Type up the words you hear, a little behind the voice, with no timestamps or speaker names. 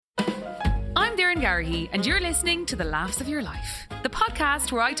Erin Garrahy, and you're listening to The Laughs of Your Life, the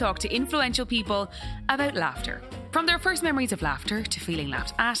podcast where I talk to influential people about laughter. From their first memories of laughter to feeling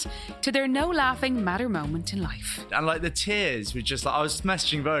laughed at, to their no laughing matter moment in life. And like the tears were just like, I was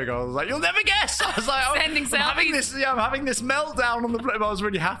messaging Vogue, I was like, you'll never guess. I was like, Sending I'm having this meltdown on the plane. I was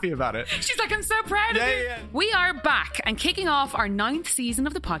really happy about it. She's like, I'm so proud of you. Yeah. We are back and kicking off our 9th season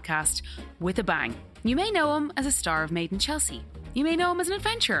of the podcast with a bang. You may know him as a star of Made in Chelsea. You may know him as an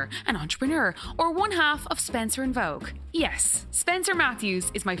adventurer, an entrepreneur, or one half of Spencer and Vogue. Yes, Spencer Matthews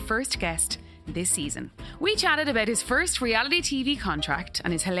is my first guest this season. We chatted about his first reality TV contract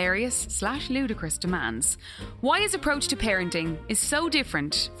and his hilarious/ludicrous demands, why his approach to parenting is so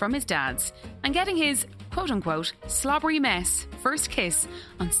different from his dad's, and getting his quote-unquote slobbery mess first kiss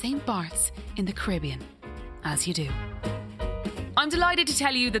on St. Bart's in the Caribbean. As you do. I'm delighted to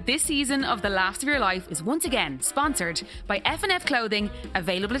tell you that this season of The Laughs of Your Life is once again sponsored by F&F Clothing,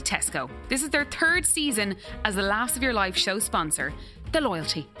 available at Tesco. This is their 3rd season as The Laughs of Your Life show sponsor. The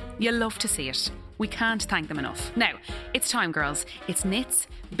loyalty. You'll love to see it. We can't thank them enough. Now, it's time, girls. It's knits,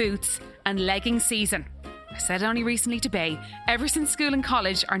 boots and leggings season. I said it only recently to Bay. Ever since school and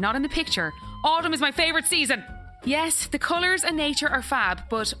college are not in the picture, autumn is my favourite season. Yes, the colours and nature are fab,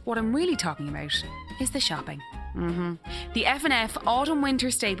 but what I'm really talking about is the shopping. The F&F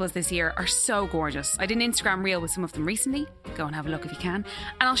autumn-winter staples this year are so gorgeous. I did an Instagram reel with some of them recently. Go and have a look if you can.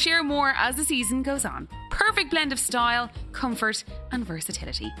 And I'll share more as the season goes on. Perfect blend of style, comfort and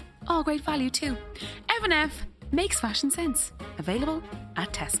versatility. All great value too. F&F makes fashion sense. Available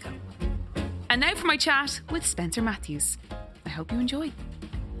at Tesco. And now for my chat with Spencer Matthews. I hope you enjoy.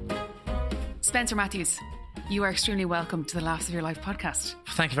 Spencer Matthews, you are extremely welcome to the Laughs of Your Life podcast.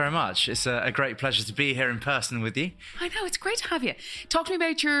 Thank you very much. It's a great pleasure to be here in person with you. I know, it's great to have you. Talk to me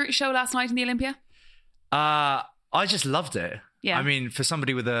about your show last night in the Olympia. I just loved it. Yeah. I mean, for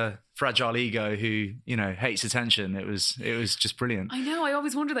somebody with a fragile ego who, hates attention, it was just brilliant. I know, I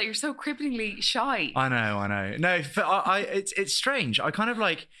always wonder that you're so cripplingly shy. I know. No, it's strange. I kind of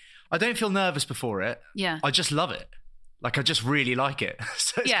I don't feel nervous before it. Yeah. I just love it. I just really like it.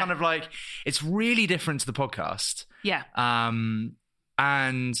 So it's kind of it's really different to the podcast. Yeah.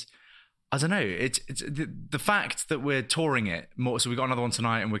 And I don't know, it's the fact that we're touring it more. So we've got another one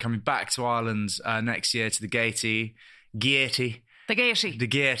tonight and we're coming back to Ireland next year to the Gaiety.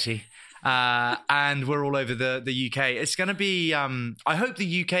 And we're all over the UK. It's going to be, I hope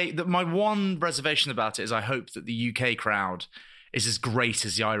the UK, my one reservation about it is I hope that the UK crowd is as great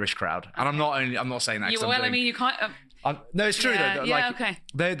as the Irish crowd. And I'm not saying that. You can't. No, it's true though. Okay.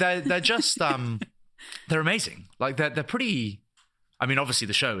 They're just they're amazing. They're pretty. I mean, obviously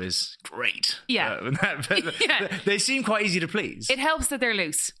the show is great. Yeah. But they seem quite easy to please. It helps that they're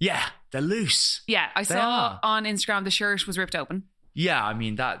loose. Yeah, they're loose. Yeah, I saw on Instagram the shirt was ripped open. Yeah, I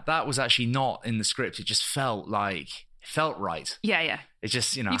mean that was actually not in the script. It just felt right. Yeah. It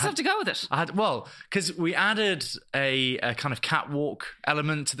just you just have to go with it. Because we added a kind of catwalk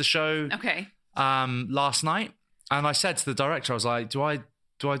element to the show. Okay. Last night. And I said to the director, I was like, do I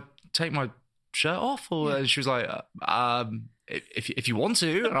take my shirt off? And she was like, if you want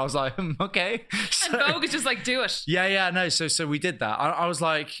to. And I was like, okay. So, and Vogue is just like, do it. Yeah, no. So we did that. I was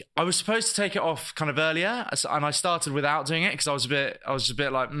like, I was supposed to take it off kind of earlier. And I started without doing it because I was a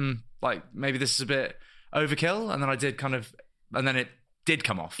bit like maybe this is a bit overkill. And then I did and then it did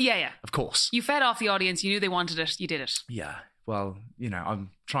come off. Yeah. Of course. You fed off the audience. You knew they wanted it. You did it. Yeah. Well,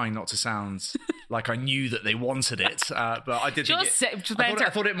 I'm trying not to sound like I knew that they wanted it, but I did. I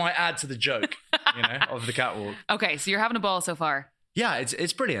thought it might add to the joke, of the catwalk. Okay, so you're having a ball so far. Yeah,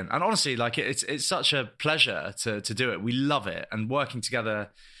 it's brilliant, and honestly, it's such a pleasure to do it. We love it, and working together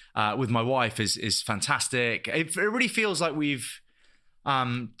with my wife is fantastic. It really feels like we've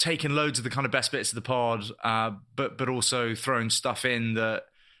taken loads of the kind of best bits of the pod, but also thrown stuff in that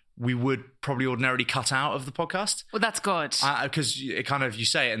we would probably ordinarily cut out of the podcast. Well, that's good. Because it kind of, you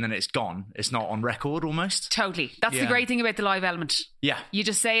say it and then it's gone. It's not on record almost. Totally. That's the great thing about the live element. Yeah. You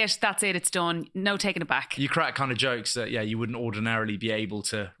just say it, that's it, it's done. No taking it back. You crack kind of jokes that, you wouldn't ordinarily be able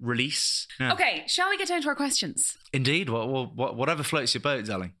to release. Yeah. Okay, shall we get down to our questions? Indeed. Well, whatever floats your boat,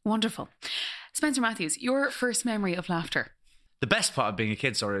 darling. Wonderful. Spencer Matthews, your first memory of laughter? The best part of being a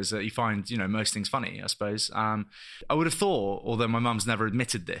kid, is that you find, most things funny, I suppose. I would have thought, although my mum's never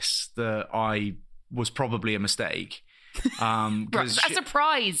admitted this, that I was probably a mistake. A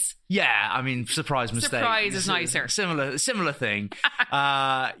surprise. Yeah, I mean, surprise mistake. Surprise is nicer. Similar thing.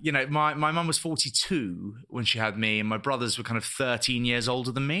 My mum was 42 when she had me, and my brothers were kind of 13 years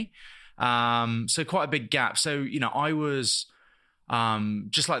older than me. So quite a big gap. So, I was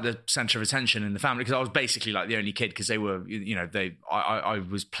just like the center of attention in the family, because I was basically like the only kid, because they were, I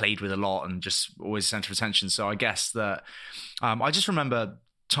was played with a lot and just always center of attention. So I guess that I just remember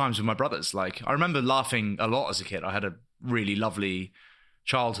times with my brothers. Like, I remember laughing a lot as a kid. I had a really lovely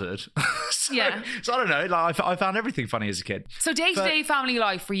childhood. So I don't know. Like, I found everything funny as a kid. So day-to-day family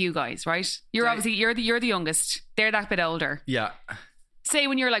life for you guys, right? You're the youngest. They're that bit older. Yeah. Say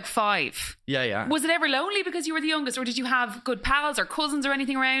when you're like 5. Yeah. Was it ever lonely because you were the youngest, or did you have good pals or cousins or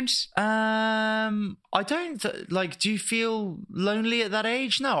anything around? I don't like. Do you feel lonely at that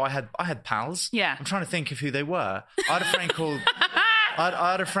age? No, I had pals. Yeah. I'm trying to think of who they were. I had a friend called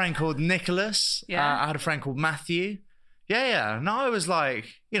I had a friend called Nicholas. Yeah. I had a friend called Matthew. Yeah. No, I was like,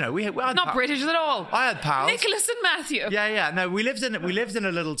 we had Not British at all. I had pals. Nicholas and Matthew. Yeah. No, we lived in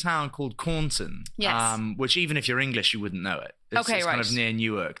a little town called Cornton. Yes. Which even if you're English, you wouldn't know it. It's right. kind of near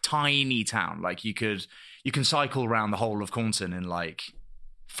Newark. Tiny town. Like you can cycle around the whole of Cornton in like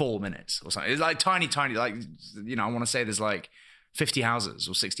 4 minutes or something. It's like tiny. Like, I want to say there's like 50 houses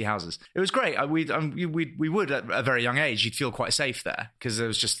or 60 houses. It was great. We would at a very young age, you'd feel quite safe there, because there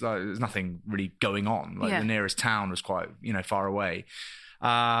was just like, there's nothing really going on. Like the nearest town was quite far away,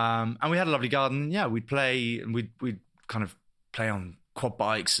 and we had a lovely garden. Yeah, we'd play, and we'd kind of play on quad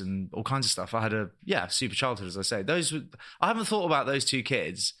bikes and all kinds of stuff. I had a super childhood, as I say. I haven't thought about those two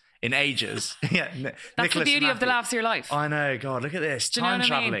kids in ages. That's Nicholas the beauty of the laughs of your life. I know. God, look at this. Time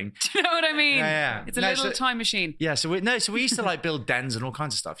traveling. Do you know what I mean? Yeah. It's a little time machine. Yeah. So we used to like build dens and all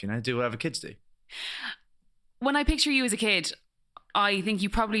kinds of stuff. Do whatever kids do. When I picture you as a kid, I think you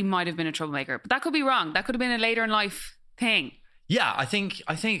probably might have been a troublemaker, but that could be wrong. That could have been a later in life thing. Yeah, I think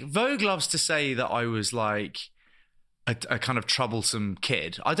Vogue loves to say that I was like a kind of troublesome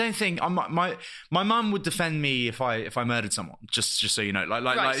kid. I don't think my mum would defend me if I murdered someone. Just so you know,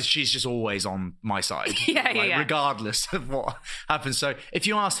 like she's just always on my side, regardless of what happens. So if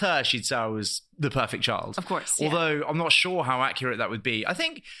you asked her, she'd say I was the perfect child. Of course. Although I'm not sure how accurate that would be. I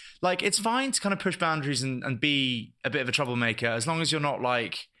think like it's fine to kind of push boundaries and be a bit of a troublemaker, as long as you're not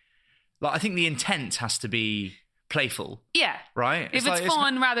like I think the intent has to be playful. Yeah. Right? If it's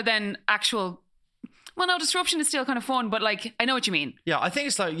fun rather than actual. Well, no, disruption is still kind of fun, but like, I know what you mean. Yeah, I think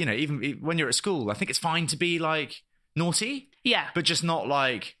it's like, even when you're at school, I think it's fine to be like naughty. Yeah. But just not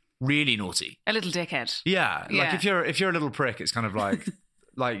like really naughty. A little dickhead. Yeah. Like if you're a little prick, it's kind of like,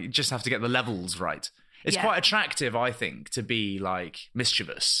 like you just have to get the levels right. It's quite attractive, I think, to be like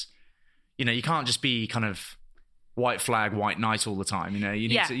mischievous. You can't just be kind of white flag, white knight all the time. You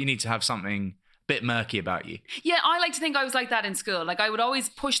need to have something bit murky about you. Yeah, I like to think I was like that in school. Like I would always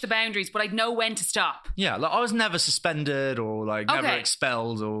push the boundaries, but I'd know when to stop. Yeah, like I was never suspended or like never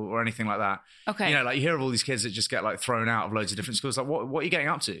expelled or anything like that. Okay. Like you hear of all these kids that just get like thrown out of loads of different schools. Like what are you getting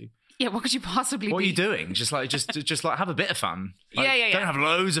up to? Yeah, what could you possibly be? What are you doing? Just like have a bit of fun. Like, yeah. Don't have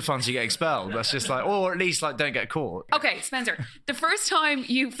loads of fun so you get expelled. That's just like, or at least like don't get caught. Okay, Spencer, the first time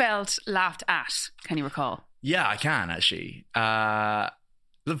you felt laughed at, can you recall? Yeah, I can actually.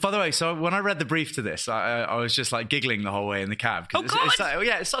 By the way, so when I read the brief to this, I was just like giggling the whole way in the cab.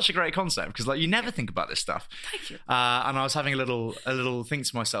 It's such a great concept, because like you never think about this stuff. Thank you. And I was having a little think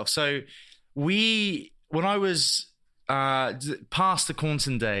to myself. So when I was past the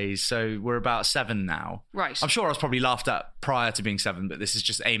Cornton days, so we're about 7 now. Right. I'm sure I was probably laughed at prior to being 7, but this is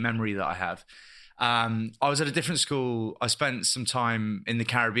just a memory that I have. I was at a different school. I spent some time in the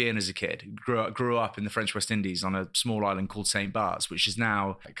Caribbean as a kid. Grew up in the French West Indies on a small island called St. Barts, which is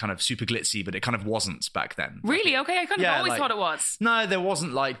now kind of super glitzy, but it kind of wasn't back then. Really? Okay, I kind of always thought it was. No, there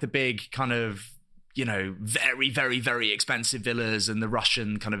wasn't like the big kind of, very, very, very expensive villas and the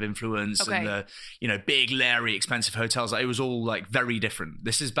Russian kind of influence and the, big, leery, expensive hotels. It was all like very different.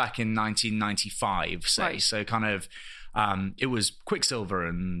 This is back in 1995, say. Right. So kind of... it was Quicksilver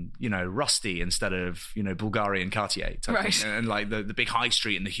and, Rusty instead of, Bulgari and Cartier. Right. And like the big high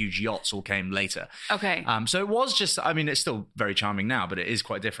street and the huge yachts all came later. Okay. So it was just, it's still very charming now, but it is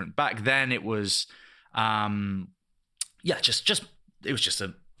quite different. Back then it was, it was just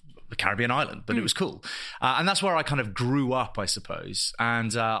a Caribbean island, but it was cool. And that's where I kind of grew up, I suppose.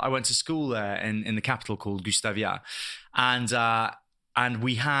 And I went to school there in the capital called Gustavia. And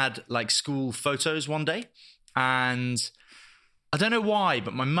we had like school photos one day. And I don't know why,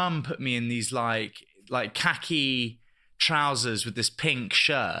 but my mum put me in these like khaki trousers with this pink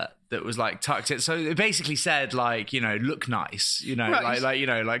shirt that was like tucked in. So it basically said like, look nice,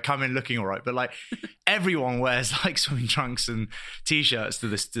 right. like come in looking all right. But like everyone wears like swimming trunks and t-shirts to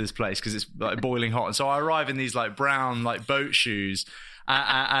this place because it's like boiling hot. And so I arrive in these like brown like boat shoes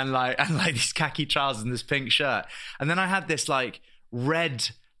and these khaki trousers and this pink shirt. And then I had this like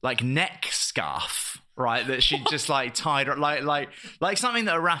red like neck scarf right, that she just like tied like something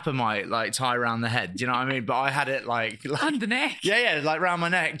that a rapper might like tie around the head. Do you know what I mean? But I had it like on the neck. Yeah, like around my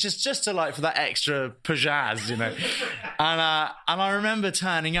neck, just to like for that extra pizzazz, you know. And I remember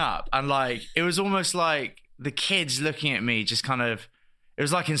turning up and like it was almost like the kids looking at me, just kind of. It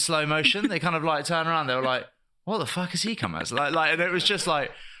was like in slow motion. They kind of like turned around. They were like, "What the fuck has he come as?" Like, and it was just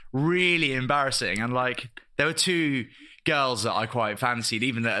like really embarrassing. And like there were two girls that I quite fancied,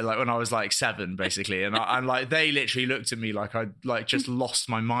 even like when I was like 7, basically, and like they literally looked at me like I like just lost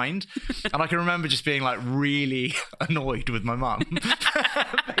my mind, and I can remember just being like really annoyed with my mum,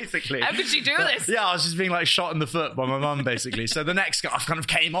 basically. How could she do this? Yeah, I was just being like shot in the foot by my mum, basically. So the next scarf kind of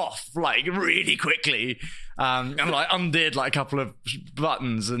came off like really quickly, and like undid like a couple of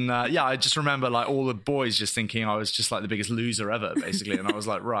buttons, and yeah, I just remember like all the boys just thinking I was just like the biggest loser ever, basically, and I was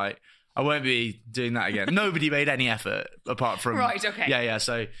like, right. I won't be doing that again. Nobody made any effort apart from right. Okay. Yeah.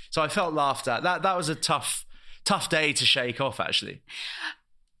 So I felt laughed at. That was a tough day to shake off. Actually,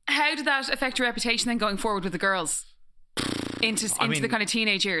 how did that affect your reputation then going forward with the girls into the kind of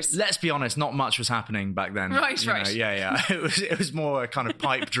teenage years? Let's be honest, not much was happening back then. Right. Yeah. It was more a kind of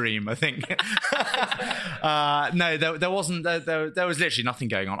pipe dream, I think. No, there wasn't. There was literally nothing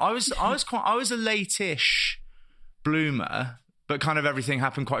going on. I was a late-ish bloomer. But kind of everything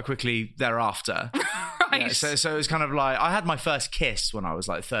happened quite quickly thereafter. Right. Yeah, so it was kind of like, I had my first kiss when I was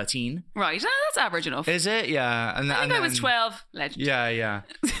like 13. Right. That's average enough. Is it? Yeah. And I think I was 12. Legend. Yeah.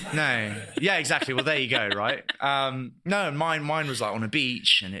 No. Yeah, exactly. Well, there you go, right? No, mine was like on a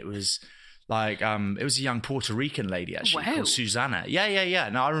beach, and it was like, it was a young Puerto Rican lady actually called Susanna. Yeah.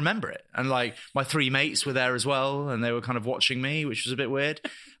 No, I remember it. And like my 3 mates were there as well, and they were kind of watching me, which was a bit weird.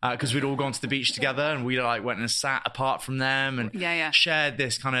 Because we'd all gone to the beach together, and we like went and sat apart from them and shared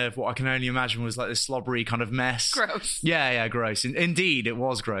this kind of what I can only imagine was like this slobbery kind of mess. Gross. Yeah, gross. Indeed, it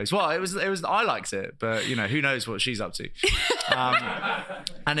was gross. Well, it was. I liked it, but you know, who knows what she's up to.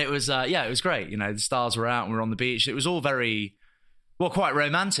 And it was, it was great. You know, the stars were out and we were on the beach. It was all very, well, quite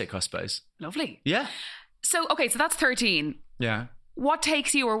romantic, I suppose. Lovely. Yeah. So that's 13. Yeah. What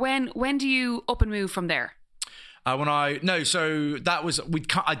takes you, or when do you up and move from there? So that was,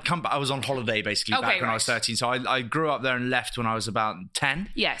 I'd come back, I was on holiday basically back when I was 13. So I grew up there and left when I was about 10.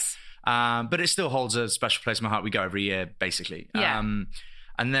 Yes. But it still holds a special place in my heart. We go every year, basically. Yeah.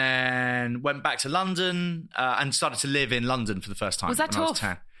 And then went back to London and started to live in London for the first time. Was that tough?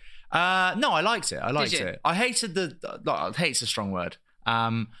 I was 10. No, I liked it. I hated hate's a strong word.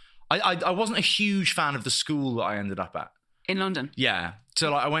 I wasn't a huge fan of the school that I ended up at. In London? Yeah.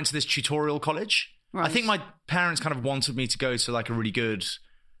 So like I went to this tutorial college. Right. I think my parents kind of wanted me to go to like a really good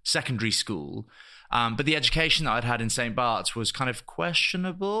secondary school. But the education that I'd had in St. Bart's was kind of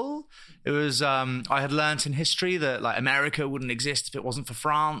questionable. It was, I had learnt in history that like America wouldn't exist if it wasn't for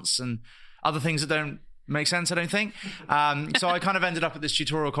France and other things that don't make sense, I don't think. So I kind of ended up at this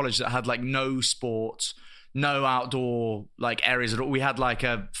tutorial college that had like no sport, no outdoor like areas at all. We had like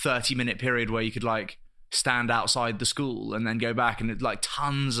a 30-minute period where you could like stand outside the school and then go back, and it's like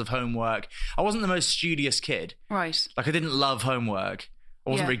tons of homework. I wasn't the most studious kid. Right. Like I didn't love homework.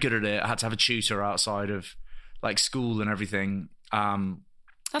 I wasn't very good at it. I had to have a tutor outside of like school and everything.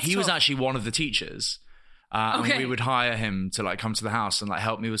 He was actually one of the teachers. And we would hire him to like come to the house and like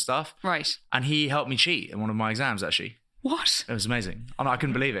help me with stuff. Right. And he helped me cheat in one of my exams actually. What? It was amazing. I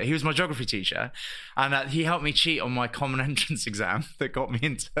couldn't believe it. He was my geography teacher, and he helped me cheat on my common entrance exam that got me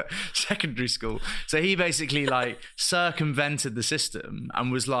into secondary school. So he basically like circumvented the system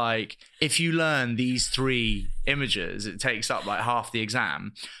and was like, if you learn these 3 images, it takes up like half the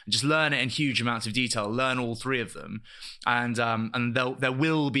exam. Just learn it in huge amounts of detail. Learn all 3 of them, and there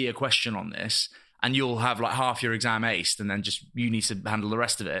will be a question on this. And you'll have like half your exam aced, and then just you need to handle the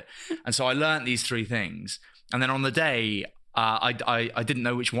rest of it. And so I learned these 3 things. And then on the day, I didn't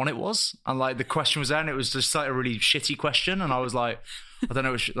know which one it was. And like the question was there, and it was just like a really shitty question. And I was like, I don't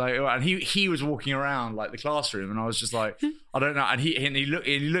know which, like, and he was walking around like the classroom, and I was just like, I don't know. And he looked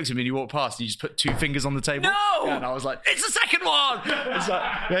at me, and he walked past, and he just put 2 fingers on the table. No! Yeah, and I was like, it's the second one. It's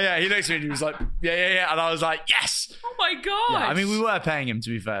like, yeah. He looked at me, and he was like, yeah. And I was like, yes. Oh my God. Yeah, I mean, we were paying him, to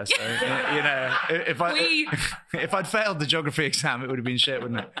be fair. So, you know, if I'd failed the geography exam, it would have been shit,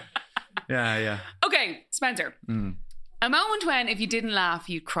 wouldn't it? Yeah. Okay, Spencer. A moment when, if you didn't laugh,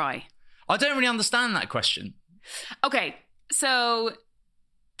 you'd cry. I don't really understand that question. Okay, so...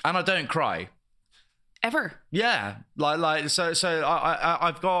 And I don't cry. Ever? Yeah. So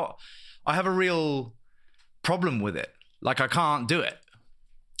I have a real problem with it. Like, I can't do it.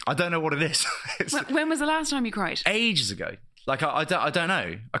 I don't know what it is. When was the last time you cried? Ages ago. Like, I don't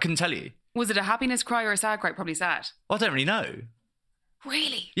know. I couldn't tell you. Was it a happiness cry or a sad cry? Probably sad. I don't really know.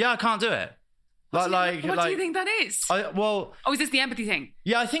 Really? Yeah, I can't do it. What do you think that is? Is this the empathy thing?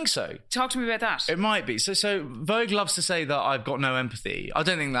 Yeah, I think so. Talk to me about that. It might be. So Vogue loves to say that I've got no empathy. I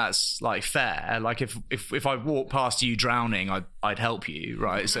don't think that's like fair. Like if I walk past you drowning, I'd help you,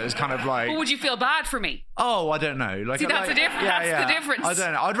 right? So it's kind of like. But would you feel bad for me? Oh, I don't know. Like, see, that's the difference. That's the difference. I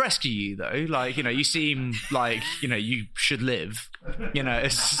don't know. I'd rescue you though. Like, you seem like you should live.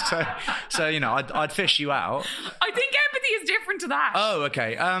 So I'd fish you out. I think empathy is different to that. Oh,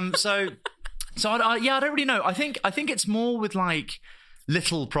 okay. So I don't really know. I think it's more with like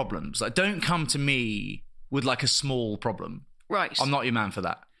little problems. Like, don't come to me with like a small problem. Right. I'm not your man for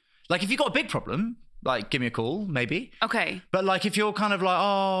that. Like, if you've got a big problem, like, give me a call, maybe. Okay. But like, if you're kind of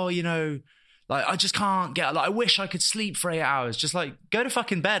like, like, I just can't get, like, I wish I could sleep for 8 hours. Just like, go to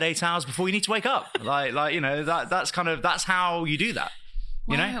fucking bed 8 hours before you need to wake up. That's how you do that.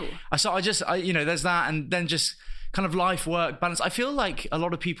 You know? So there's that, and then just kind of life work balance. I feel like a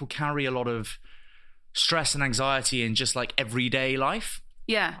lot of people carry a lot of stress and anxiety in just like everyday life.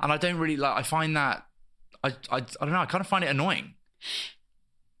 Yeah. And I don't really like, I find that, I don't know, I kind of find it annoying.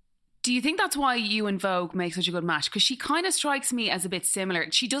 Do you think that's why you and Vogue make such a good match? Because she kind of strikes me as a bit similar.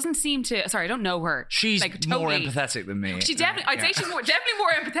 She doesn't seem to, sorry, I don't know her. She's like, more empathetic than me. She definitely, I'd say she's definitely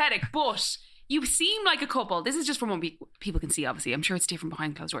more empathetic, but you seem like a couple. This is just from what people can see, obviously. I'm sure it's different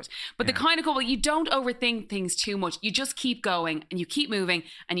behind closed doors. But the kind of couple, you don't overthink things too much. You just keep going and you keep moving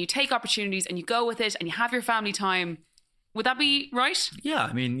and you take opportunities and you go with it and you have your family time. Would that be right? Yeah,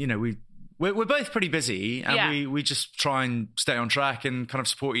 I mean, we're both pretty busy, and we just try and stay on track and kind of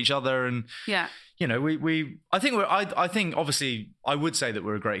support each other. And I think obviously I would say that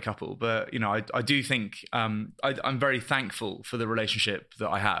we're a great couple, but I do think I'm very thankful for the relationship that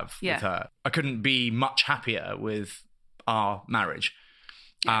I have with her. I couldn't be much happier with our marriage.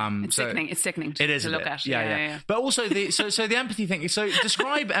 It's sickening. It's sickening to look at. Yeah. But also the empathy thing. So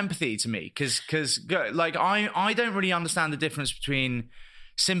describe empathy to me, because like I don't really understand the difference between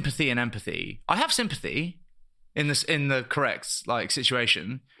sympathy and empathy. I have sympathy in the correct like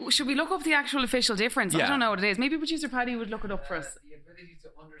situation. Should we look up the actual official difference? Yeah. I don't know what it is. Maybe producer Paddy would look it up for us. The ability to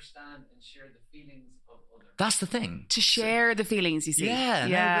understand and share the feelings of others. That's the thing. To share the feelings, you see. Yeah.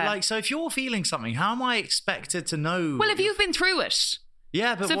 No, but like, so if you're feeling something, how am I expected to know? Well, if you've been through it.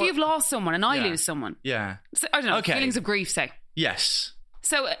 Yeah, but so if you've lost someone and I lose someone. Yeah. So, I don't know. Okay. Feelings of grief, say. Yes.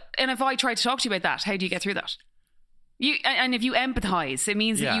 So, and if I try to talk to you about that, how do you get through that? And if you empathise, it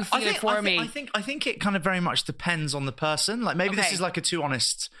means that you feel it for me. I think it kind of very much depends on the person. Like, maybe this is like a too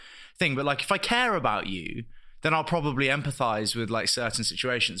honest thing, but like, if I care about you, then I'll probably empathise with like certain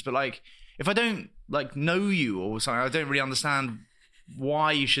situations. But like, if I don't like know you or something, I don't really understand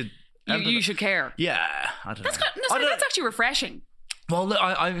why you should. You should care. Yeah, I don't know. That's actually refreshing. Well, look,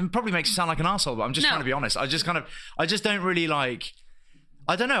 it probably makes me sound like an arsehole, but I'm just trying to be honest. I just don't really like.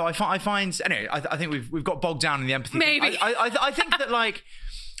 I don't know. I find anyway. I think we've got bogged down in the empathy. Maybe. I think that like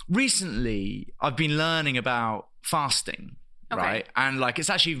recently I've been learning about fasting, right? And like it's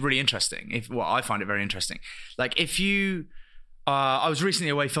actually really interesting. I find it very interesting. Like if you, I was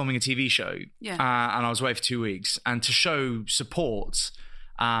recently away filming a TV show, and I was away for 2 weeks, and to show support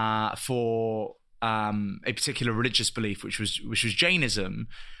for a particular religious belief, which was Jainism.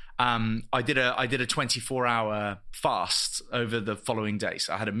 I did a 24-hour fast over the following day.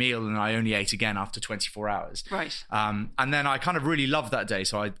 So I had a meal and I only ate again after 24 hours. Right. And then I kind of really loved that day.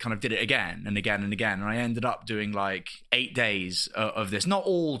 So I kind of did it again and again and again. And I ended up doing like 8 days of this, not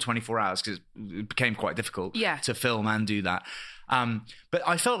all 24 hours because it became quite difficult to film and do that. But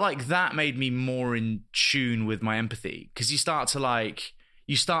I felt like that made me more in tune with my empathy, because you start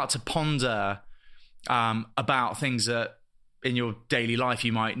to ponder about things that in your daily life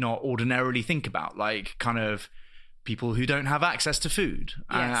you might not ordinarily think about, like kind of people who don't have access to food,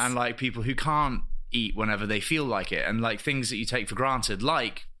 and like people who can't eat whenever they feel like it, and like things that you take for granted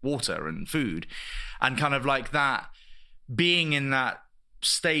like water and food, and kind of like that being in that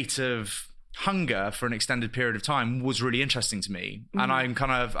state of hunger for an extended period of time was really interesting to me. And I'm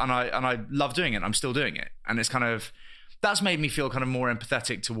kind of and I love doing it. I'm still doing it, and it's kind of that's made me feel kind of more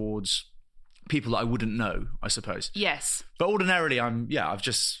empathetic towards people that I wouldn't know, I suppose. Yes. But ordinarily I don't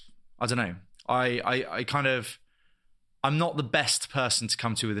know. I'm not the best person to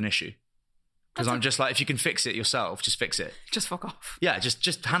come to with an issue. Because I'm just like, if you can fix it yourself, just fix it. Just fuck off. Yeah,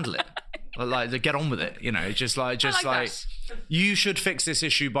 just handle it. Like, get on with it, you know, just like you should fix this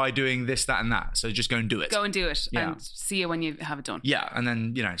issue by doing this, that, and that. So just go and do it. Go and do it, and see you when you have it done. Yeah, and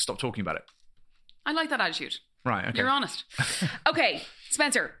then, you know, stop talking about it. I like that attitude. Right, okay. You're honest. Okay,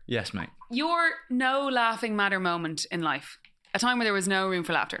 Spencer. Yes, mate. Your no laughing matter moment in life. A time where there was no room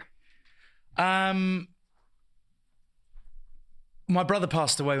for laughter. My brother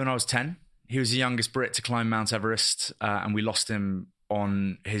passed away when I was 10. He was the youngest Brit to climb Mount Everest, and we lost him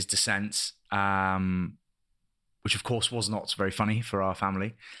on his descent, which of course was not very funny for our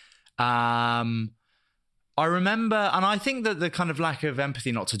family. I remember, and I think that the kind of lack of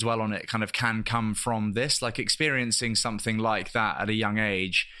empathy, not to dwell on it, kind of can come from this, like experiencing something like that at a young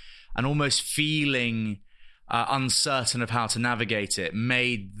age and almost feeling uncertain of how to navigate it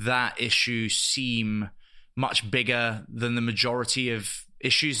made that issue seem much bigger than the majority of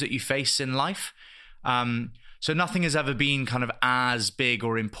issues that you face in life. So nothing has ever been kind of as big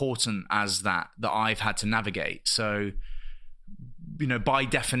or important as that I've had to navigate. So, you know, by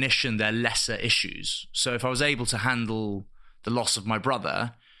definition, they're lesser issues. So if I was able to handle the loss of my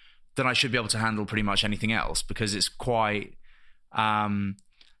brother, then I should be able to handle pretty much anything else, because it's quite a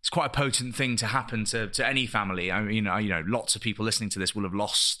potent thing to happen to any family. I mean, you know, lots of people listening to this will have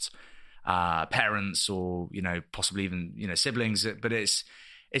lost parents or, you know, possibly even, you know, siblings, but it's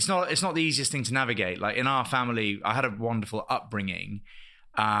not the easiest thing to navigate. Like in our family, I had a wonderful upbringing,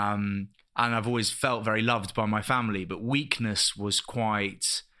 and I've always felt very loved by my family, but weakness was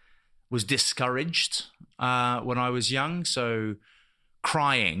discouraged when I was young. So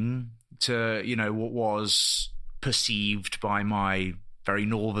crying to, you know, what was perceived by my very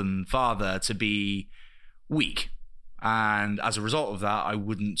northern father to be weak. And as a result of that, I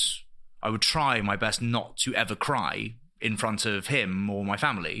would try my best not to ever cry in front of him or my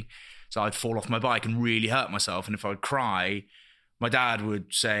family. So I'd fall off my bike and really hurt myself. And if I would cry, my dad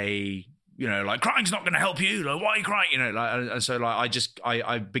would say, you know, like, crying's not going to help you. Like, why are you crying? You know, like, and so like,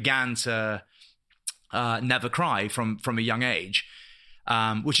 I began to never cry from a young age,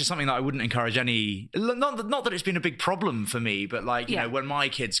 which is something that I wouldn't encourage any, not that it's been a big problem for me, but like, you know, when my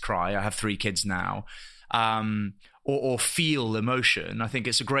kids cry, I have 3 kids now, or feel emotion, I think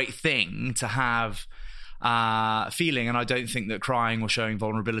it's a great thing to have feeling. And I don't think that crying or showing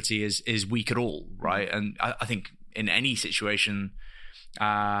vulnerability is weak at all, right? And I think in any situation,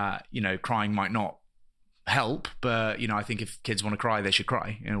 you know, crying might not help, but, you know, I think if kids want to cry, they should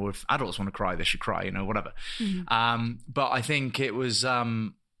cry, you know, or if adults want to cry, they should cry, you know, whatever. But I think it was, I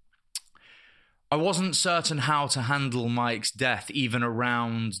wasn't certain how to handle Mike's death, even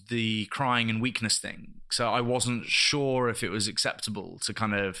around the crying and weakness thing. So I wasn't sure if it was acceptable to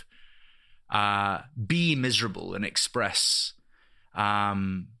kind of be miserable and express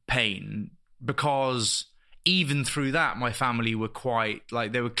pain, because even through that, my family were quite,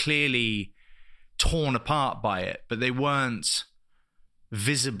 like, they were clearly torn apart by it, but they weren't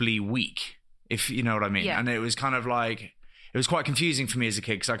visibly weak, if you know what I mean. Yeah. And it was kind of like, it was quite confusing for me as a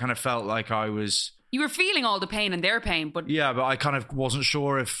kid, because I kind of felt like you were feeling all the pain and their pain, but yeah, but I kind of wasn't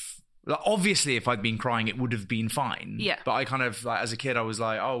sure if, like, obviously if I'd been crying, it would have been fine. Yeah. But I kind of, like, as a kid, I was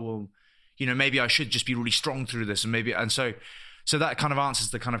like, oh, well, you know, maybe I should just be really strong through this, and so that kind of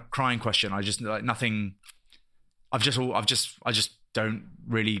answers the kind of crying question. I just, like, nothing. I just don't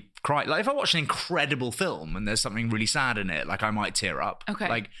really cry. Like, if I watch an incredible film and there's something really sad in it, like, I might tear up. Okay.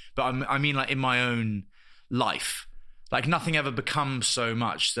 Like, but I mean, like, in my own life, like, nothing ever becomes so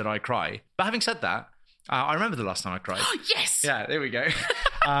much that I cry. But having said that, I remember the last time I cried. Yes. Yeah, there we go.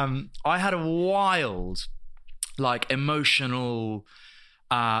 I had a wild, like, emotional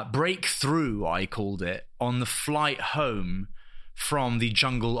breakthrough, I called it, on the flight home from the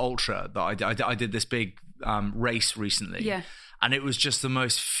Jungle Ultra that I did this big race recently. Yeah. And it was just the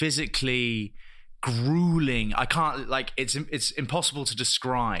most physically grueling. I can't, like, it's impossible to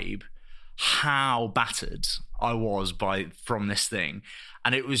describe how battered I was from this thing.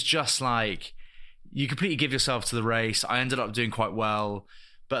 And it was just like, you completely give yourself to the race. I ended up doing quite well,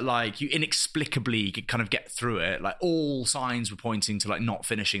 but, like, you inexplicably kind of get through it. Like, all signs were pointing to, like, not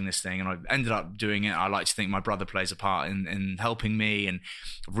finishing this thing, and I ended up doing it. I like to think my brother plays a part in helping me, and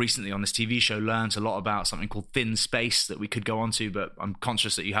I've recently on this TV show learned a lot about something called thin space that we could go on to, but I'm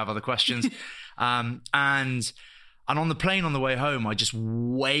conscious that you have other questions. And on the plane on the way home, I just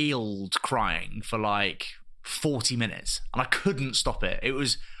wailed crying for like 40 minutes, and I couldn't stop it. It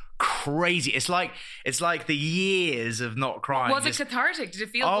was crazy. It's like the years of not crying. Was it cathartic? Did it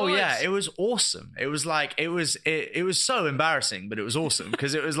feel good? Yeah, it was awesome. It was like, it was so embarrassing, but it was awesome,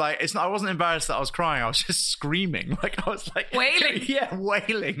 because it was like, I wasn't embarrassed that I was crying. I was just screaming. Like, I was like wailing. Yeah,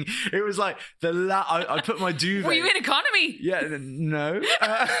 wailing. It was like I put my duvet. Were you in economy? Yeah, no.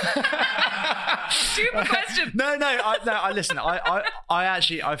 Stupid question. No. I listen.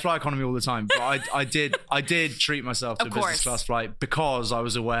 I fly economy all the time, but I did treat myself to a business class flight, because I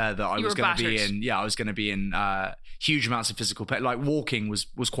was aware that I was going to be in huge amounts of physical pain. Like, walking was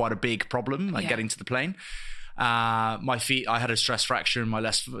quite a big problem, like getting to the plane. My feet, I had a stress fracture in my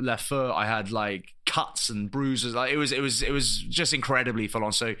left foot. I had like cuts and bruises. Like it was just incredibly full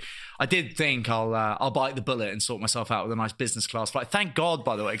on. So I did think I'll bite the bullet and sort myself out with a nice business class flight. Thank God,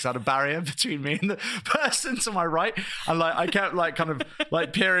 by the way, because I had a barrier between me and the person to my right. And like I kept like kind of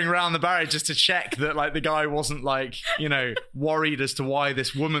like peering around the barrier just to check that like the guy wasn't like, you know, worried as to why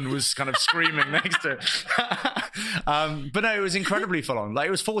this woman was kind of screaming next to him. But no, it was incredibly full on. Like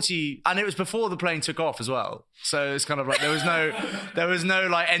it was 40, and it was before the plane took off as well. So it's kind of like there was no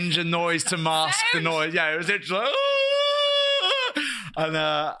like engine noise to mask the noise. Yeah, it was just like, and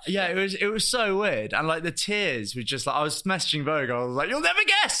yeah, it was so weird, and like the tears were just like, I was messaging Vogue, I was like, you'll never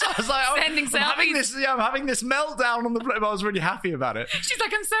guess. I was like, I'm having this meltdown on the plane, but I was really happy about it. She's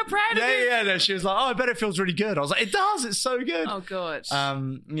like, I'm so proud of you. Yeah. No, she was like, oh, I bet it feels really good. I was like, it does. It's so good. Oh, good.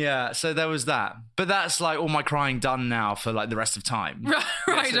 Yeah. So there was that, but that's like all my crying done now for like the rest of time.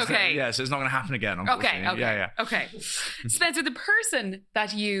 Right. So Okay. So it's not going to happen again. Okay. Yeah. Okay. Spencer, the person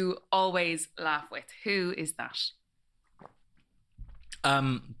that you always laugh with, who is that?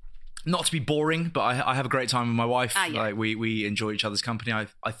 Not to be boring, but I have a great time with my wife. Yeah. Like we enjoy each other's company,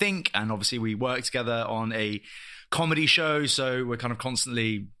 I think, and obviously we work together on a comedy show, so we're kind of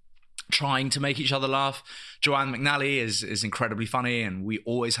constantly trying to make each other laugh. Joanne McNally is incredibly funny, and we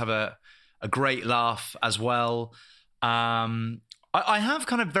always have a great laugh as well. I have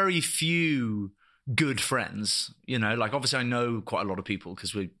kind of very few good friends, you know, like obviously I know quite a lot of people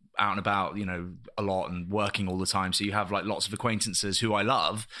because we're out and about, you know, a lot and working all the time. So you have like lots of acquaintances who I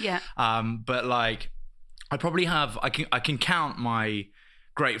love. Yeah. But like I probably have, I can count my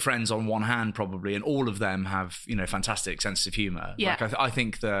great friends on one hand probably, and all of them have, you know, fantastic sense of humor. Yeah. Like I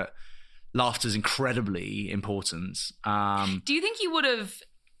think that laughter is incredibly important. Do you think you would have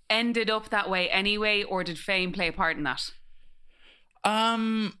ended up that way anyway, or did fame play a part in that?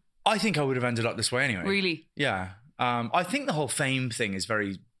 I think I would have ended up this way anyway. Really? Yeah. I think the whole fame thing is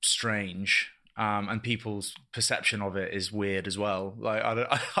very strange, and people's perception of it is weird as well. Like, I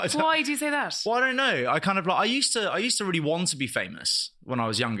don't, why do you say that? Well, I don't know. I kind of like I used to really want to be famous when I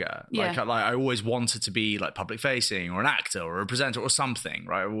was younger. Like, Yeah. I always wanted to be like public facing or an actor or a presenter or something.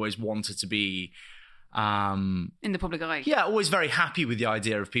 Right? I always wanted to be. In the public eye. Yeah, always very happy with the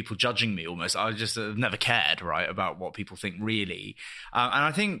idea of people judging me almost. I just never cared, right, about what people think really. And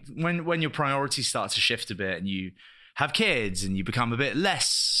I think when your priorities start to shift a bit and you have kids and you become a bit less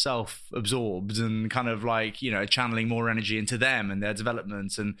self-absorbed and kind of like, you know, channeling more energy into them and their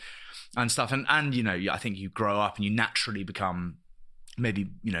development and stuff. And you know, I think you grow up and you naturally become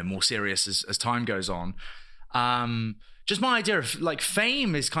maybe, you know, more serious as time goes on. Just my idea of like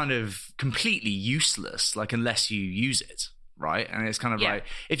fame is kind of completely useless, like unless you use it, right? And it's kind of like,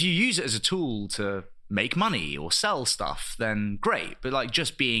 if you use it as a tool to make money or sell stuff, then great. But like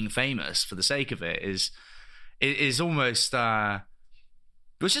just being famous for the sake of it is almost,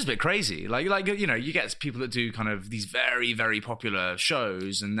 it's just a bit crazy. Like, you know, you get people that do kind of these very, very popular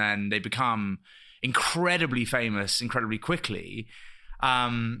shows and then they become incredibly famous incredibly quickly.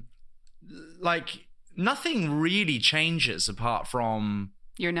 Like, nothing really changes apart from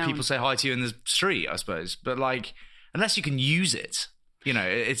You're known. People say hi to you in the street, I suppose. But like, unless you can use it, you know,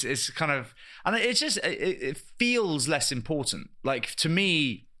 it's kind of, and it's just, it feels less important. Like to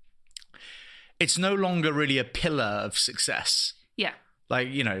me, it's no longer really a pillar of success. Yeah. Like,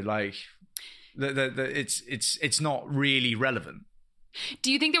 you know, like it's not really relevant.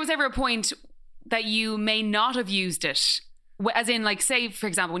 Do you think there was ever a point that you may not have used it? As in, like, say, for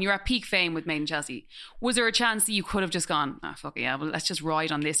example, when you were at peak fame with Made in Chelsea, was there a chance that you could have just gone, fuck it, yeah, well, let's just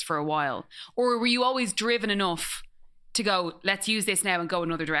ride on this for a while? Or were you always driven enough to go, let's use this now and go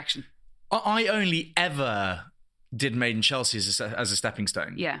another direction? I only ever did Made in Chelsea as a stepping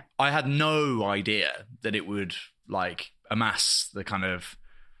stone. Yeah. I had no idea that it would, like, amass the kind of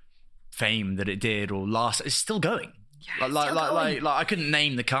fame that it did or last. It's still going. Yeah, like I couldn't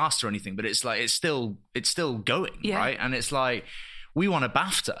name the cast or anything, but it's like it's still going, right? And it's like we won a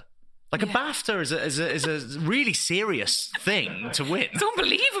BAFTA. Like a BAFTA is a really serious thing to win. It's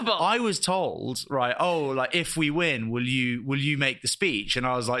unbelievable. I was told, right, oh, like if we win, will you make the speech? And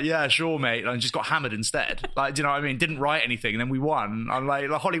I was like, yeah, sure, mate. And I just got hammered instead. Like, do you know what I mean? Didn't write anything, and then we won. I'm like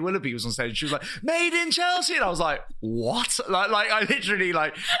Holly Willoughby was on stage. She was like, Made in Chelsea, and I was like, what? Like I literally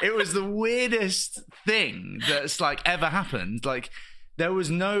like it was the weirdest thing that's like ever happened. Like there was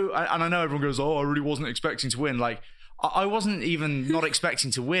no, and I know everyone goes, oh, I really wasn't expecting to win. Like, I wasn't even not expecting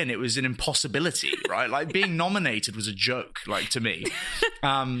to win. It was an impossibility, right? Like being nominated was a joke, like to me.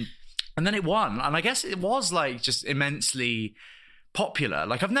 And then it won. And I guess it was like just immensely popular.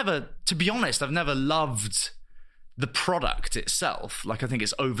 Like to be honest, I've never loved the product itself, like I think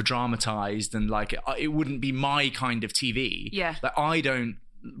it's over dramatized, and like it wouldn't be my kind of TV. Yeah. Like I don't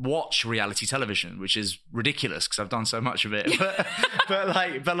watch reality television, which is ridiculous because I've done so much of it.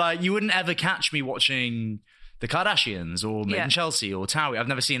 But like you wouldn't ever catch me watching the Kardashians or Made in Chelsea or Towie. I've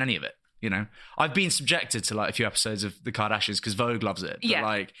never seen any of it. You know, I've been subjected to like a few episodes of the Kardashians because Vogue loves it. But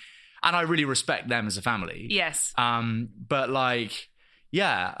like, and I really respect them as a family. Yes. But like,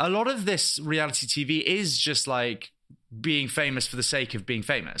 yeah, a lot of this reality TV is just like being famous for the sake of being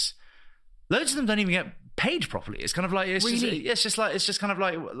famous. Loads of them don't even get paid properly. It's kind of like, it's just kind of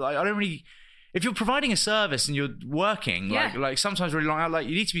like I don't really, if you're providing a service and you're working, like sometimes really long out, like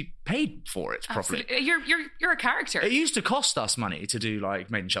you need to be paid for it properly. Absolutely. You're a character. It used to cost us money to do like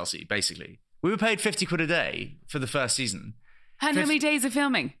Made in Chelsea, basically. We were paid 50 quid a day for the first season. And how many days of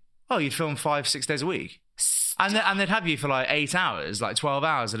filming? Oh, you'd film 5-6 days a week. And they'd have you for like 8 hours, like 12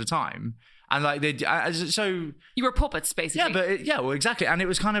 hours at a time. And like so you were puppets, basically. Well, exactly. And it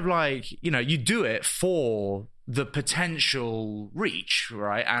was kind of like, you know, you do it for the potential reach,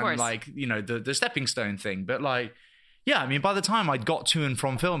 right? And like, you know, the stepping stone thing. But like, yeah, I mean, by the time I got to and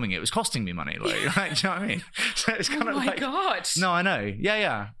from filming, it was costing me money. Like, do you know what I mean? So it's kind of like, oh my God. No, I know.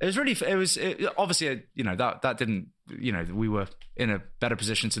 Yeah. It was really, obviously, you know, that didn't, you know, we were in a better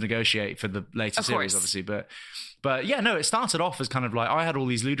position to negotiate for the later series, obviously. But yeah, no, it started off as kind of like, I had all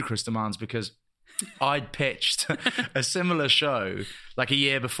these ludicrous demands because I'd pitched a similar show like a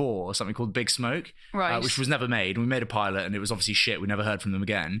year before, something called Big Smoke, which was never made. We made a pilot and it was obviously shit. We never heard from them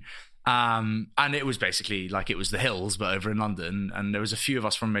again. And it was basically like it was The Hills, but over in London. And there was a few of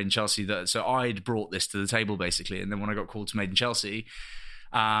us from Made in Chelsea so I'd brought this to the table basically. And then when I got called to Made in Chelsea,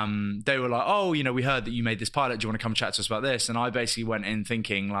 they were like, oh, you know, we heard that you made this pilot. Do you want to come chat to us about this? And I basically went in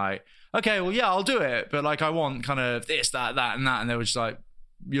thinking like, okay, well, yeah, I'll do it. But like, I want kind of this, that, and that. And they were just like,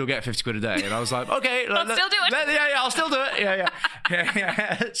 you'll get 50 quid a day. And I was like, okay. I'll still do it. Yeah, I'll still do it.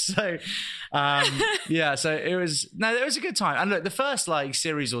 Yeah. So, so it was a good time. And look, the first like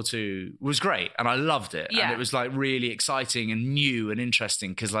series or two was great. And I loved it. Yeah. And it was like really exciting and new and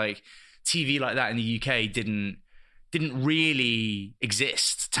interesting because like TV like that in the UK didn't really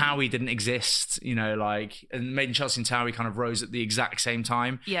exist. Towie didn't exist, you know, like, and Made in Chelsea and Towie kind of rose at the exact same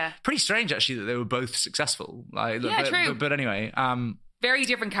time. Yeah. Pretty strange, actually, that they were both successful. Like, yeah, true. But anyway. Very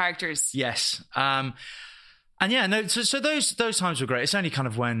different characters. Yes. And yeah, no, so those times were great. It's only kind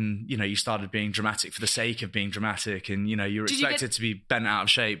of when, you know, you started being dramatic for the sake of being dramatic and, you know, you're expected to be bent out of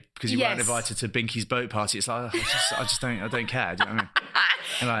shape because you weren't invited to Binky's boat party. It's like, I don't care. Do you know what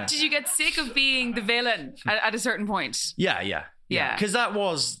I mean? Like, did you get sick of being the villain at a certain point? Yeah. Because that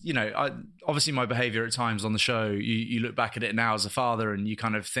was, you know, obviously my behavior at times on the show, you look back at it now as a father and you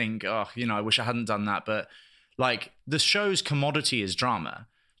kind of think, oh, you know, I wish I hadn't done that. But like the show's commodity is drama.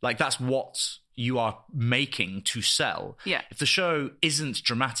 Like that's what you are making to sell. Yeah. If the show isn't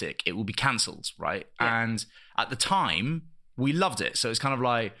dramatic, it will be cancelled, right? Yeah. And at the time, we loved it. So it's kind of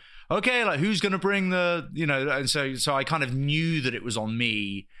like, okay, like who's going to bring the, you know, and so I kind of knew that it was on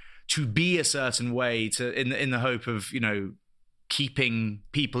me to be a certain way to in the hope of, you know, keeping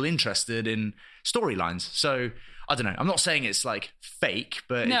people interested in storylines. So I don't know. I'm not saying it's like fake,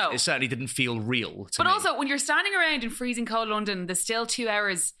 but it certainly didn't feel real to me. But also, when you're standing around in freezing cold London, there's still 2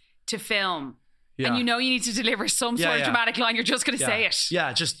 hours to film. Yeah. And you know you need to deliver some sort of dramatic line. You're just going to say it.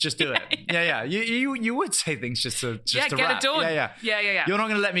 Yeah, just do it. Yeah. You would say things just to get rap. it done. Yeah. You're not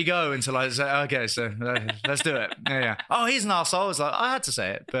going to let me go until I say, okay, so let's do it. Yeah. Oh, he's an arsehole. It's like, I had to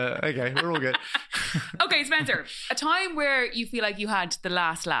say it, but okay, we're all good. Okay, Spencer, a time where you feel like you had the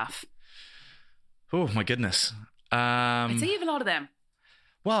last laugh. Oh, my goodness. I'd say you have a lot of them.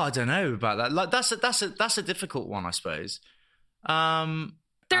 Well, I don't know about that. Like that's a difficult one, I suppose.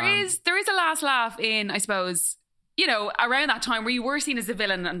 There is a last laugh in, I suppose, you know, around that time where you were seen as a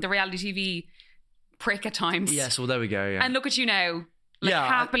villain and the reality TV prick at times. Yes, well, there we go. Yeah. And look at you now,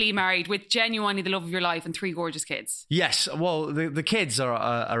 happily married with genuinely the love of your life and 3 gorgeous kids. Yes, well, the kids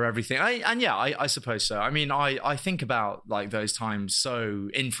are everything. I suppose so. I mean, I think about like those times so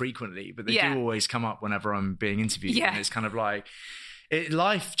infrequently, but they do always come up whenever I'm being interviewed. Yeah. And it's kind of like,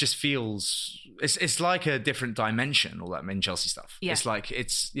 life just feels, it's like a different dimension, all that Made in Chelsea stuff. Yeah. It's like,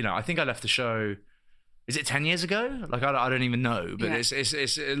 you know, I think I left the show, is it 10 years ago? Like, I don't even know, but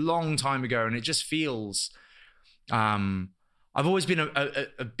it's a long time ago and it just feels, I've always been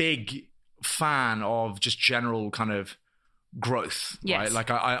a big fan of just general kind of growth, right?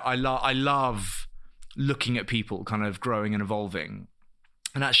 Like I love looking at people kind of growing and evolving.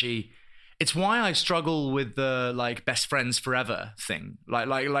 And actually, it's why I struggle with the like best friends forever thing.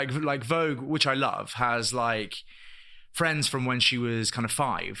 Like Vogue, which I love, has like friends from when she was kind of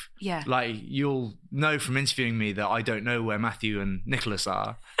 5. Yeah. Like, you'll know from interviewing me that I don't know where Matthew and Nicholas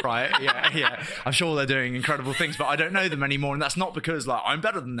are, right? Yeah. I'm sure they're doing incredible things, but I don't know them anymore. And that's not because like I'm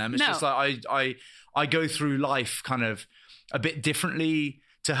better than them. It's just like I go through life kind of a bit differently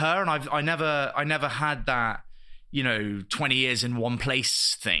to her. And I never had that, 20 years in one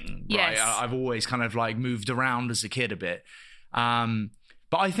place thing, right? Yes. I've always kind of like moved around as a kid a bit.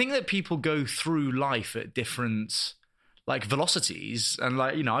 But I think that people go through life at different like velocities. And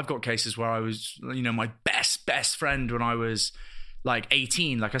like, I've got cases where I was, my best friend when I was like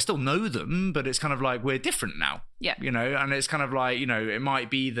 18, like I still know them, but it's kind of like, we're different now. Yeah. And it's kind of like, it might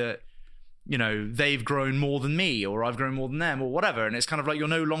be that, they've grown more than me, or I've grown more than them, or whatever. And it's kind of like, you're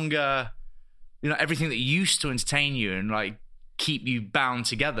no longer, everything that used to entertain you and like keep you bound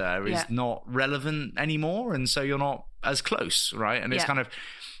together is not relevant anymore. And so you're not as close, right? And it's kind of,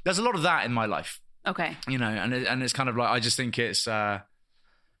 there's a lot of that in my life. Okay. And it's kind of like, I just think it's, my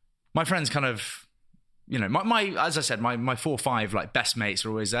friends kind of, my as I said, my 4 or 5 like best mates are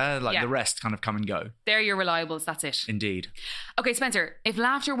always there. Like the rest kind of come and go. They're your reliables. That's it. Indeed. Okay, Spencer, if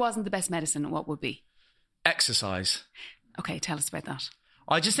laughter wasn't the best medicine, what would be? Exercise. Okay, tell us about that.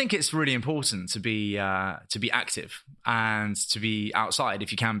 I just think it's really important to be active and to be outside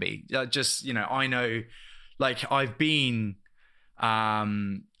if you can be. I know, like I've been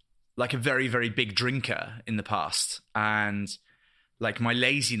like a very, very big drinker in the past, and like my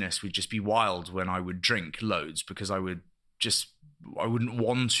laziness would just be wild when I would drink loads, because I wouldn't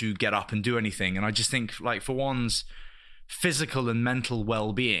want to get up and do anything. And I just think like for one's physical and mental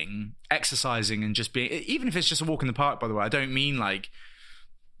well-being, exercising and just being, even if it's just a walk in the park, by the way, I don't mean like,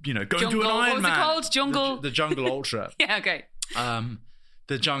 go and do an Ironman. What was it called? Jungle? The Jungle Ultra. Yeah, okay.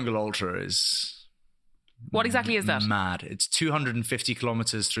 The Jungle Ultra is... What exactly is that? Mad. It's 250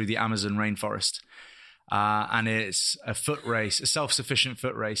 kilometers through the Amazon rainforest. And it's a foot race, a self-sufficient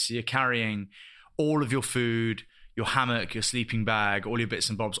foot race. So you're carrying all of your food, your hammock, your sleeping bag, all your bits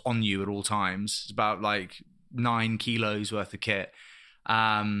and bobs on you at all times. It's about like 9 kilos worth of kit.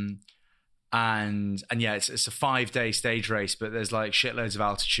 And yeah, it's a 5-day stage race, but there's like shitloads of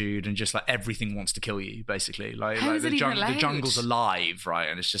altitude and just like everything wants to kill you, basically. Like the jungle's alive, right?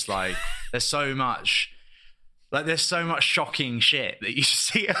 And it's just like there's so much shocking shit that you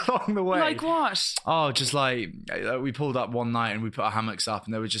see along the way. Like what? Oh, just like we pulled up one night and we put our hammocks up,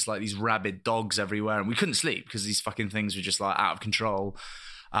 and there were just like these rabid dogs everywhere, and we couldn't sleep because these fucking things were just like out of control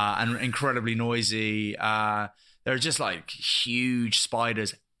and incredibly noisy. There are just like huge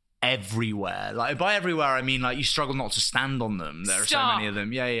spiders everywhere. Like by everywhere, I mean like you struggle not to stand on them. There are so many of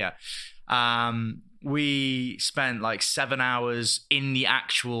them. Yeah. We spent like 7 hours in the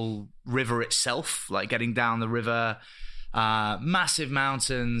actual river itself, like getting down the river, massive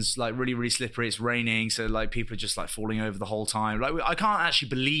mountains, like really, really slippery. It's raining. So like people are just like falling over the whole time. Like I can't actually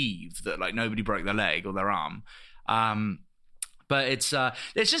believe that like nobody broke their leg or their arm. But it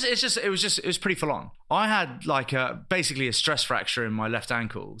was pretty full on. I had like basically a stress fracture in my left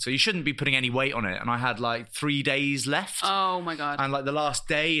ankle. So you shouldn't be putting any weight on it. And I had like 3 days left. Oh my God. And like the last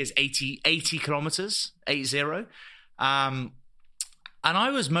day is 80 kilometers, 80. And I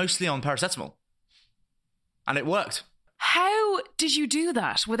was mostly on paracetamol. And it worked. How did you do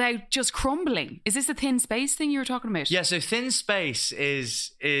that without just crumbling? Is this the thin space thing you were talking about? Yeah, so thin space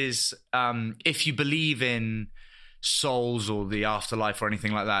is if you believe in souls or the afterlife or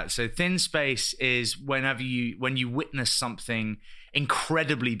anything like that. So thin space is when you witness something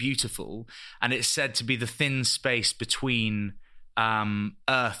incredibly beautiful, and it's said to be the thin space between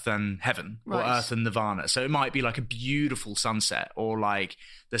earth and heaven, or earth and nirvana. So it might be like a beautiful sunset, or like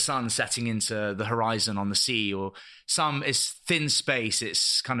the sun setting into the horizon on the sea, or it's thin space.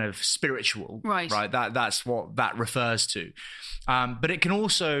 It's kind of spiritual, right? That's what that refers to. But it can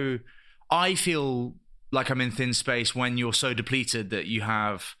also, I feel like I'm in thin space when you're so depleted that you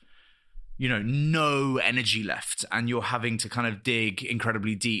have, no energy left, and you're having to kind of dig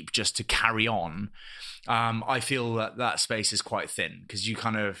incredibly deep just to carry on. I feel that space is quite thin, because you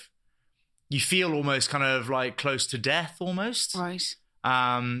feel almost kind of like close to death almost. Right.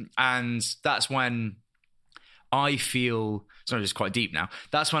 And that's when I feel, sorry, it's quite deep now.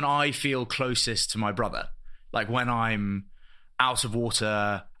 That's when I feel closest to my brother. Like when I'm out of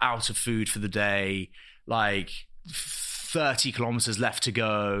water, out of food for the day, like 30 kilometers left to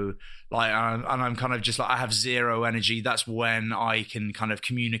go, like, and I'm kind of just like, I have zero energy. That's when I can kind of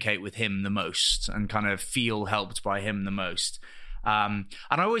communicate with him the most and kind of feel helped by him the most. And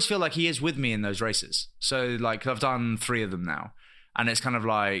I always feel like he is with me in those races. So like I've done 3 of them now, and it's kind of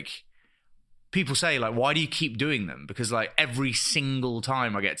like, people say, like, why do you keep doing them? Because, like, every single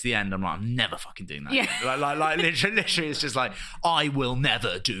time I get to the end, I'm like, I'm never fucking doing that. Yeah. Again. Like literally, it's just like, I will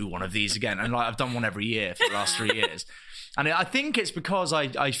never do one of these again. And, like, I've done one every year for the last 3 years. And I think it's because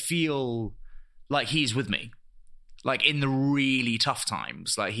I feel like he's with me. Like, in the really tough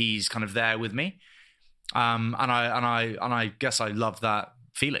times, like, he's kind of there with me. And I guess I love that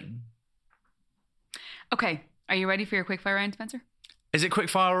feeling. Okay. Are you ready for your quickfire round, Spencer? Is it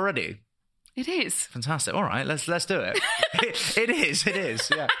quickfire already? It is. Fantastic. All right, let's do it. It is.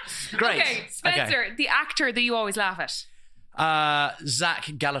 Yeah. Great. Okay, Spencer, the actor that you always laugh at. Zach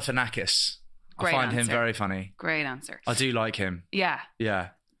Galifianakis. Great I find him answer. very funny. Great answer. I do like him. Yeah. Yeah.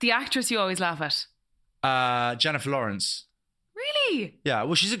 The actress you always laugh at. Jennifer Lawrence. Really? Yeah.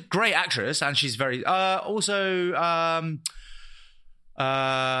 Well, she's a great actress, and she's very also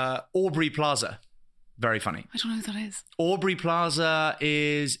Aubrey Plaza. Very funny. I don't know who that is. Aubrey Plaza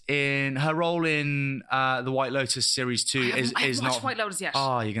is in her role in the White Lotus series 2 I haven't is watched not White Lotus yet.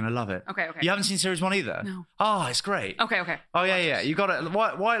 Oh, you're gonna love it. Okay. You haven't seen series 1 either? No. Oh, it's great. Okay. Oh yeah. You got it.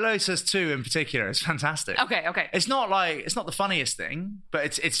 White Lotus 2 in particular is fantastic. Okay. It's not the funniest thing,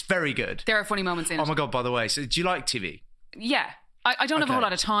 but it's very good. There are funny moments in it. Oh my god! By the way, so do you like TV? Yeah. I don't have a Okay. whole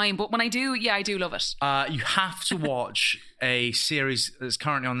lot of time, but when I do, yeah, I do love it. You have to watch a series that's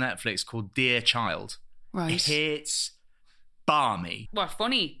currently on Netflix called Dear Child. Right. It's balmy. What,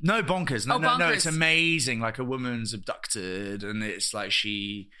 funny? No, bonkers. No, bonkers. it's amazing. Like, a woman's abducted, and it's like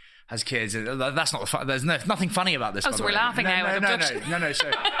she has kids. That's not the fun. There's nothing funny about this. Oh, by so the we're way. laughing now at abduction. No.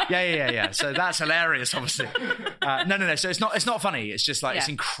 So yeah. So that's hilarious, obviously. No. So it's not funny. It's just like it's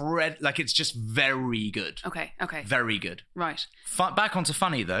incredible. Like, it's just very good. Okay. Very good. Right. Back onto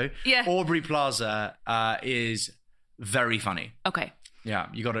funny though. Yeah. Aubrey Plaza is very funny. Okay. Yeah,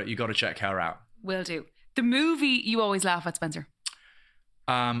 you got to check her out. Will do. The movie you always laugh at, Spencer.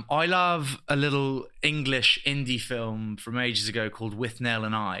 I love a little English indie film from ages ago called With Nell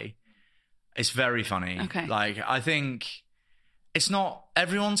and I. It's very funny. Okay. Like, I think it's not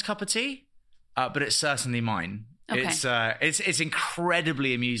everyone's cup of tea, but it's certainly mine. Okay. It's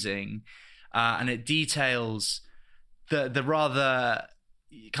incredibly amusing, and it details the rather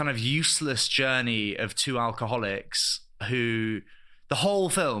kind of useless journey of two alcoholics who. The whole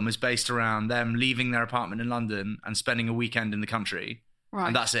film is based around them leaving their apartment in London and spending a weekend in the country. Right.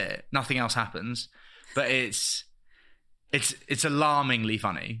 And that's it. Nothing else happens. But it's alarmingly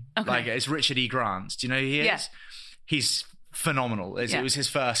funny. Okay. Like, it's Richard E. Grant. Do you know who he is? Yeah. He's phenomenal. It was his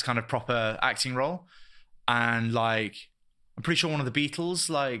first kind of proper acting role. And, like, I'm pretty sure one of the Beatles,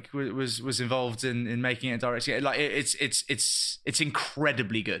 like, was involved in making it directly. Like, it's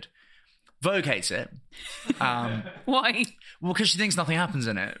incredibly good. Vogue hates it. Why? Well, because she thinks nothing happens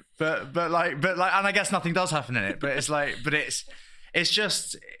in it, but and I guess nothing does happen in it. But it's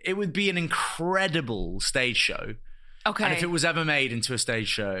just, it would be an incredible stage show. Okay. And if it was ever made into a stage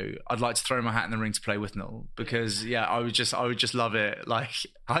show, I'd like to throw my hat in the ring to play with Noel, because I would just love it. Like,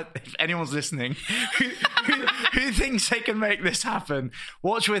 if anyone's listening who thinks they can make this happen,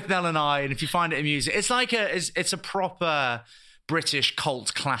 watch With Nell and I, and if you find it amusing, it's like it's a proper British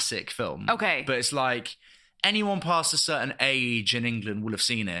cult classic film. Okay. But it's like anyone past a certain age in England will have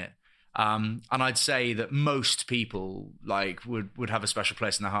seen it. And I'd say that most people like would have a special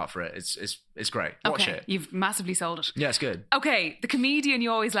place in their heart for it. It's great. Watch it. You've massively sold it. Yeah, it's good. Okay, the comedian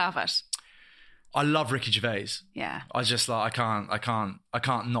you always laugh at. I love Ricky Gervais. Yeah. I just like I can't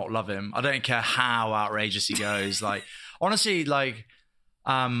not love him. I don't care how outrageous he goes. Like, honestly, like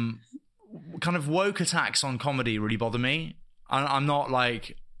kind of woke attacks on comedy really bother me. I'm not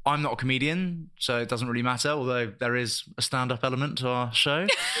a comedian, so it doesn't really matter, although there is a stand-up element to our show.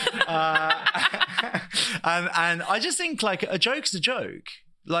 And I just think, like, a joke's a joke.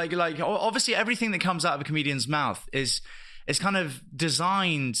 Like obviously everything that comes out of a comedian's mouth is kind of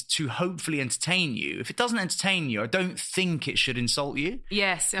designed to hopefully entertain you. If it doesn't entertain you, I don't think it should insult you.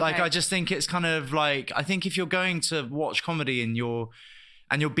 Yes. Okay. Like, I just think it's kind of like, I think if you're going to watch comedy and you're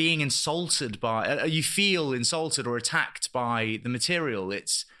being insulted by, you feel insulted or attacked by the material,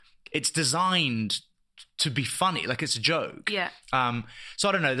 it's designed to be funny, like it's a joke. Yeah. So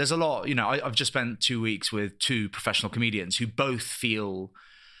I don't know, there's a lot, I've just spent 2 weeks with two professional comedians who both feel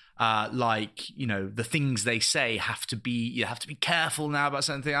like, the things they say you have to be careful now about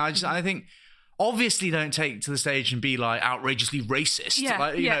certain things. I think, obviously don't take to the stage and be like outrageously racist. Yeah,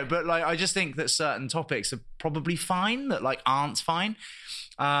 like, yeah. But like, I just think that certain topics are probably fine, that like aren't fine.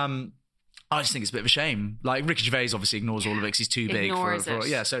 I just think it's a bit of a shame. Like, Ricky Gervais obviously ignores all of it because he's too big Ignores for it.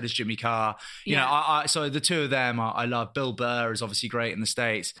 yeah, so does Jimmy Carr. Yeah. So the two of them I love. Bill Burr is obviously great in the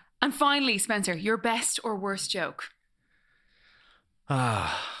States. And finally, Spencer, your best or worst joke?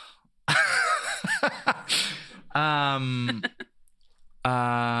 I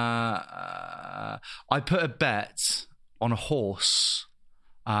put a bet on a horse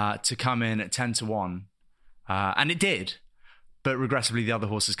to come in at 10-1, and it did, but regrettably the other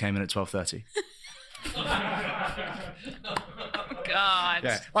horses came in at 12:30. God.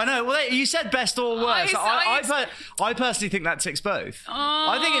 Yeah. I know. Well, you said best or worst. I personally think that ticks both.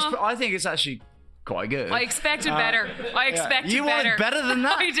 I think it's actually quite good. I expected better. I expected you better. wanted better than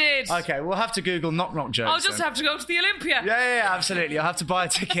that? I did. Okay, we'll have to Google knock knock jokes. I'll just have to go to the Olympia. Yeah, absolutely. I'll have to buy a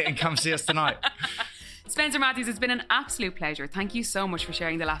ticket and come see us tonight. Spencer Matthews, it's been an absolute pleasure. Thank you so much for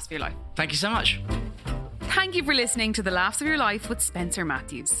sharing the laughs of your life. Thank you so much. Thank you for listening to The Laughs of Your Life with Spencer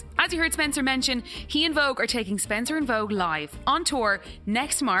Matthews. As you heard Spencer mention, he and Vogue are taking Spencer and Vogue live on tour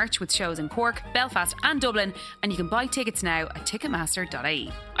next March with shows in Cork, Belfast and Dublin, and you can buy tickets now at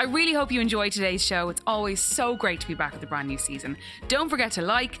ticketmaster.ie. I really hope you enjoyed today's show. It's always so great to be back with a brand new season. Don't forget to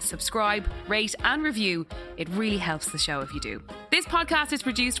like, subscribe, rate and review. It really helps the show if you do. This podcast is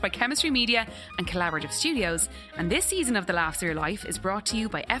produced by Chemistry Media and Collaborative Studios, and this season of The Laughs of Your Life is brought to you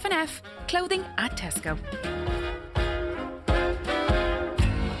by F&F, clothing at Tesco.